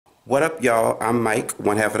What up, y'all? I'm Mike,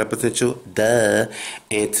 one half of the potential, duh.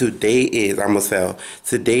 And today is, I almost fell.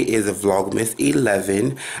 Today is Vlogmas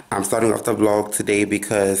 11. I'm starting off the vlog today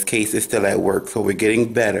because Kayce is still at work, so we're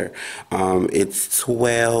getting better. It's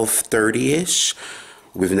 12:30-ish.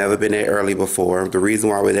 We've never been there early before. The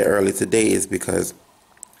reason why we're there early today is because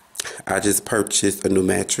I just purchased a new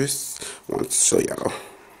mattress. I want to show y'all.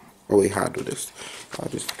 Oh wait, how I do this? I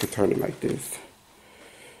just could turn it like this.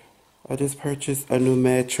 I just purchased a new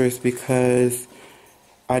mattress because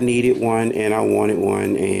I needed one and I wanted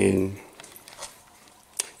one, and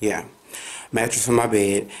yeah, mattress for my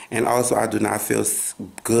bed. And also, I do not feel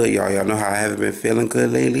good, y'all. Y'all know how I haven't been feeling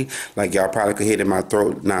good lately. Like, y'all probably could hear it in my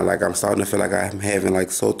throat now. Like, I'm starting to feel like I'm having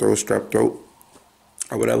like sore throat, strep throat,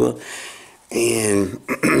 or whatever. And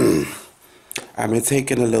I've been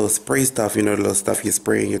taking a little spray stuff, you know, the little stuff you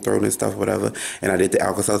spray in your throat and stuff, whatever. And I did the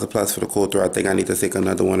Alka-Seltzer Plus for the cold throat. I think I need to take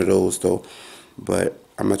another one of those, though. But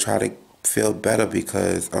I'm going to try to feel better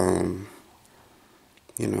because,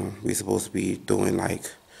 you know, we're supposed to be doing, like,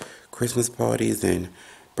 Christmas parties and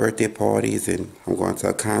birthday parties. And I'm going to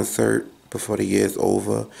a concert before the year's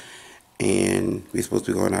over. And we're supposed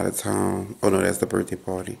to be going out of town. Oh, no, that's the birthday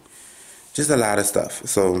party. Just a lot of stuff.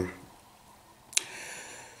 So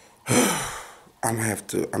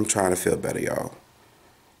I'm trying to feel better, y'all.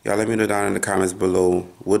 Y'all let me know down in the comments below,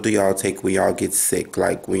 what do y'all take when y'all get sick?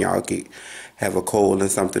 Like when y'all have a cold or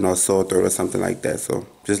something, or sore throat or something like that. So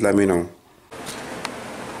just let me know.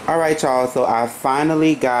 Alright, y'all, so I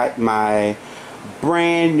finally got my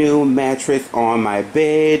brand new mattress on my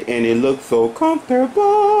bed and it looks so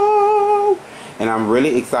comfortable. And I'm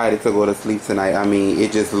really excited to go to sleep tonight. I mean,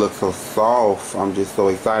 it just looks so soft. I'm just so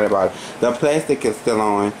excited about it. The plastic is still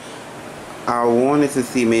on. I wanted to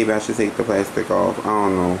see, maybe I should take the plastic off. I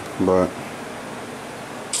don't know, but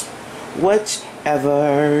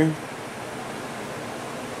whichever.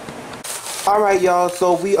 Alright, y'all,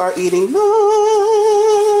 so we are eating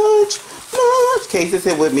lunch. Kayce is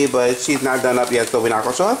here with me, but she's not done up yet, so we're not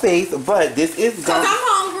going to show her face. But this is because I'm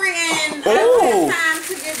hungry and I don't have time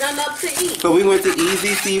to get done up to eat. So we went to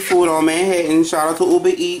Easy Seafood on Manhattan. Shout out to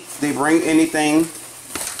Uber Eats. They bring anything.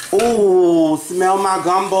 Ooh, smell my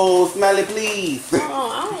gumbo. Smell it, please. Oh,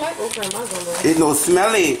 I don't like opening my gumbo. It's no,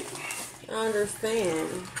 smell it. I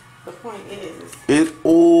understand. The point is. It's,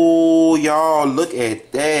 ooh, y'all, look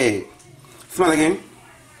at that. Smell again.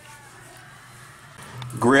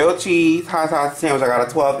 Grilled cheese, hot sausage sandwich. I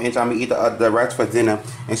got a 12-inch. I'm going to eat the rest for dinner.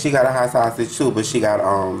 And she got a hot sausage too, but she got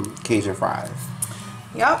Cajun fries.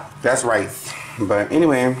 Yep. That's rice. But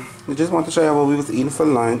anyway, I just want to show you what we was eating for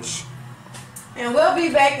lunch. And we'll be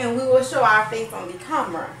back and we will show our face on the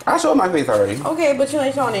camera. I showed my face already. Okay, but you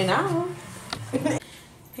ain't showing it now.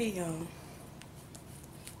 Hey, y'all.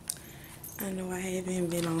 I know I haven't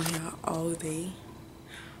been on here all day.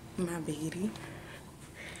 My baby.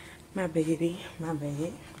 My baby. My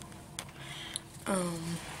bad.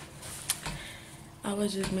 I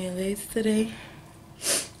was just mad lazy today.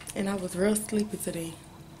 And I was real sleepy today.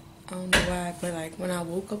 I don't know why, but like when I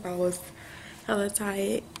woke up, I was hella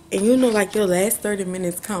tired. And you know, like, your last 30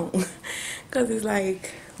 minutes count. Because it's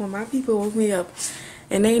like, when my people woke me up,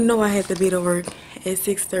 and they know I had to be to work at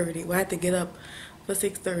 6:30. Well, I had to get up for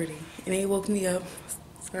 6:30. And they woke me up.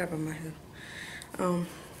 Sorry about my hair. I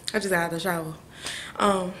just got out of the shower.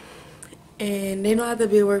 And they know I had to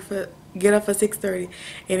be at work get up for 6:30.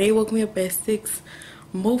 And they woke me up at 6,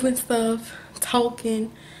 moving stuff,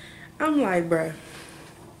 talking. I'm like, bruh,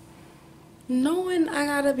 knowing I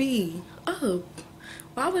gotta be up.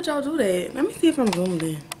 Why would y'all do that? Let me see if I'm zoomed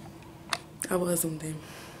in. I was zoomed in.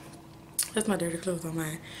 That's my dirty clothes on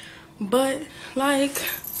mine. But, like,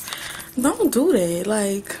 don't do that.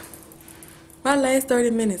 Like, my last 30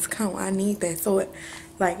 minutes count. I need that. So,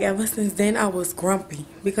 like, ever since then, I was grumpy.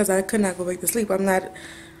 Because I could not go back to sleep. I'm not,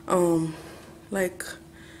 like,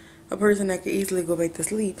 a person that could easily go back to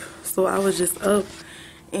sleep. So, I was just up.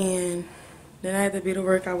 And then I had to be to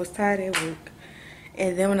work. I was tired at work.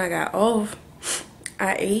 And then when I got off,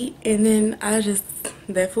 I ate, and then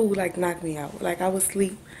that food, like, knocked me out. Like, I would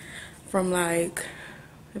sleep from, like,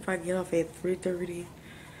 if I get off at 3:30,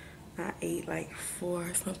 I ate, like, 4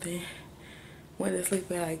 or something. Went to sleep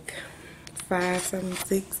at, like, 5, 7,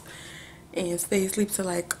 6, and stayed asleep till,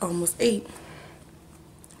 like, almost 8.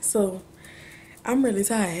 So, I'm really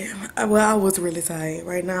tired. Well, I was really tired.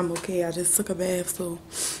 Right now, I'm okay. I just took a bath, so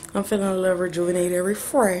I'm feeling a little rejuvenated,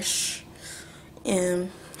 refreshed. And,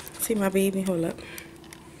 see my baby, hold up.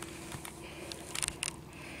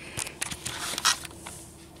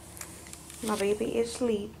 My baby is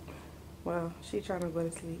asleep. Well, she's trying to go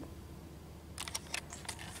to sleep.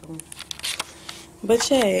 So. But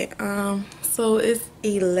yeah, So it's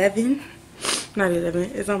 11, not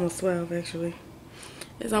 11, it's almost 12 actually.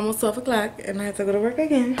 It's almost 12 o'clock and I have to go to work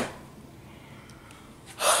again.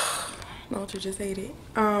 Don't you just hate it?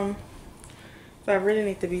 So I really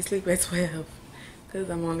need to be asleep at 12 because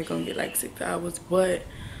I'm only gonna get like 6 hours. But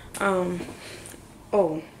oh,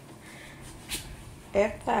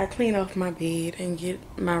 after I clean off my bed and get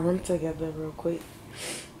my room together real quick,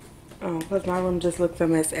 because my room just looks a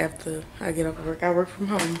mess after I get off of work. I work from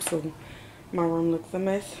home, so my room looks a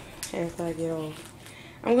mess after I get off.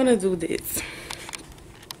 I'm gonna do this.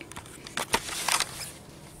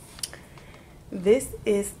 This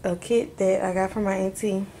is a kit that I got from my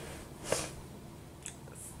auntie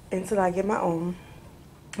until I get my own.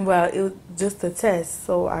 Well, it was just a test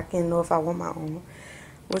so I can know if I want my own,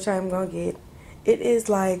 which I'm gonna get. It is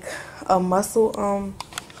like a muscle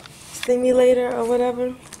stimulator or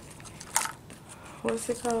whatever. What's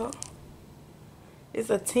it called? It's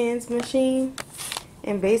a TENS machine,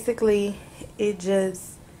 and basically it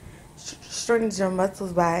just strengthens your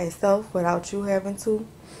muscles by itself without you having to.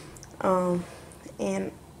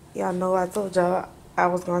 And y'all know I told y'all I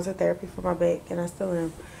was going to therapy for my back, and I still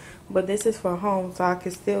am. But this is for home, so I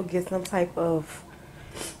can still get some type of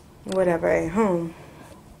whatever at home.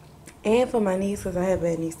 And for my knees, because I have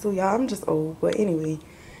bad knees too. Y'all, I'm just old. But anyway,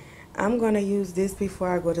 I'm going to use this before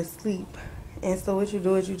I go to sleep. And so what you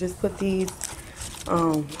do is you just put these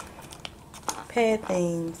pad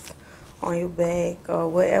things on your back or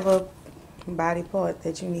whatever body part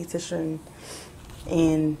that you need to strengthen.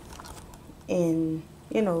 And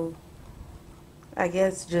you know, I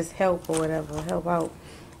guess just help or whatever, help out.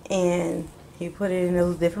 And you put it in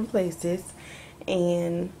those different places.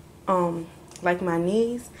 And like my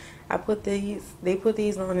knees, they put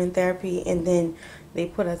these on in therapy, and then they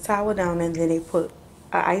put a towel down, and then they put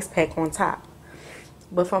an ice pack on top.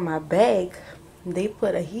 But for my back, they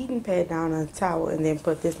put a heating pad down on a towel and then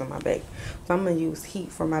put this on my back. So I'm gonna use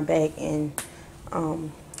heat for my back and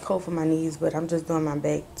cold for my knees, but I'm just doing my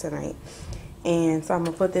back tonight. And so I'm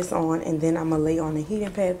gonna put this on, and then I'm gonna lay on the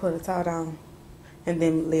heating pad, put a towel down, and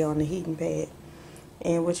then lay on the heating pad.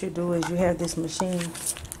 And what you do is you have this machine,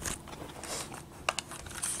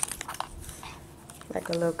 like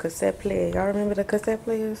a little cassette player. Y'all remember the cassette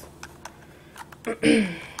players?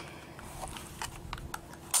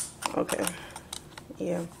 Okay,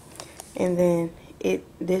 yeah. And then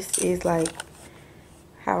this is like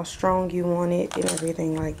how strong you want it and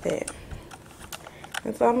everything like that.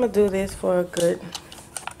 And so I'm gonna do this for a good,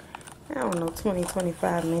 I don't know,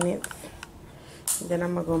 20-25 minutes. Then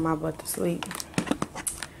I'm gonna go my butt to sleep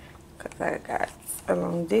because I got a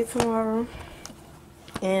long day tomorrow.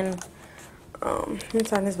 And let me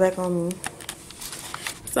turn this back on me.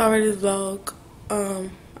 Sorry, this vlog,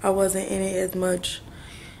 I wasn't in it as much.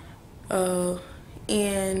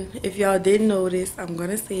 And if y'all didn't notice, I'm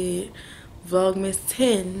gonna say it, Vlogmas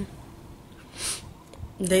 10,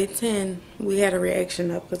 day 10, we had a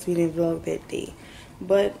reaction up because we didn't vlog that day.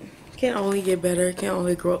 But can only get better, can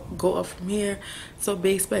only go up from here. So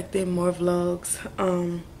be expecting more vlogs,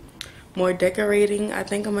 more decorating. I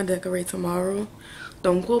think I'm gonna decorate tomorrow.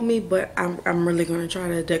 Don't quote me, but I'm really gonna try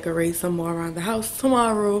to decorate some more around the house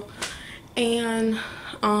tomorrow. And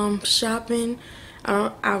shopping.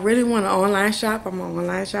 I really want to online shop. I'm an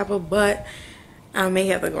online shopper, but I may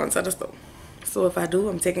have to go into the store. So if I do,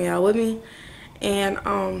 I'm taking y'all with me.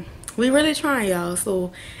 And we really trying, y'all.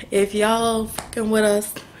 So if y'all fucking with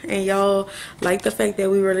us and y'all like the fact that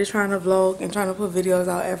we really trying to vlog and trying to put videos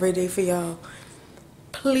out every day for y'all,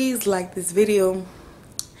 please like this video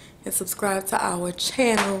and subscribe to our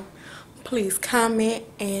channel. Please comment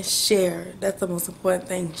and share. That's the most important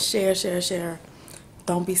thing. Share, share, share.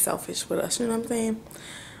 Don't be selfish with us, you know what I'm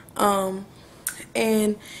saying?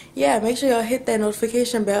 And yeah, make sure y'all hit that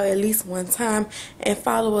notification bell at least one time, and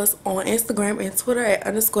follow us on Instagram and Twitter at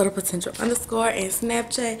 _thepotential_ and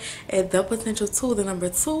Snapchat at thepotential2, the number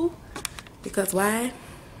 2. Because why?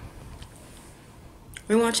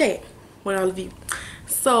 We want to chat with all of you.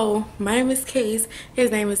 So my name is Kayce, his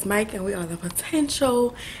name is Mike, and we are the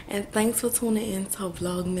Potential. And thanks for tuning in to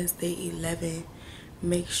Vlogmas Day 11.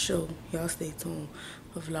 Make sure y'all stay tuned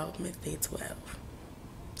for Vlogmas Day 12.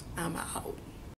 I'm out.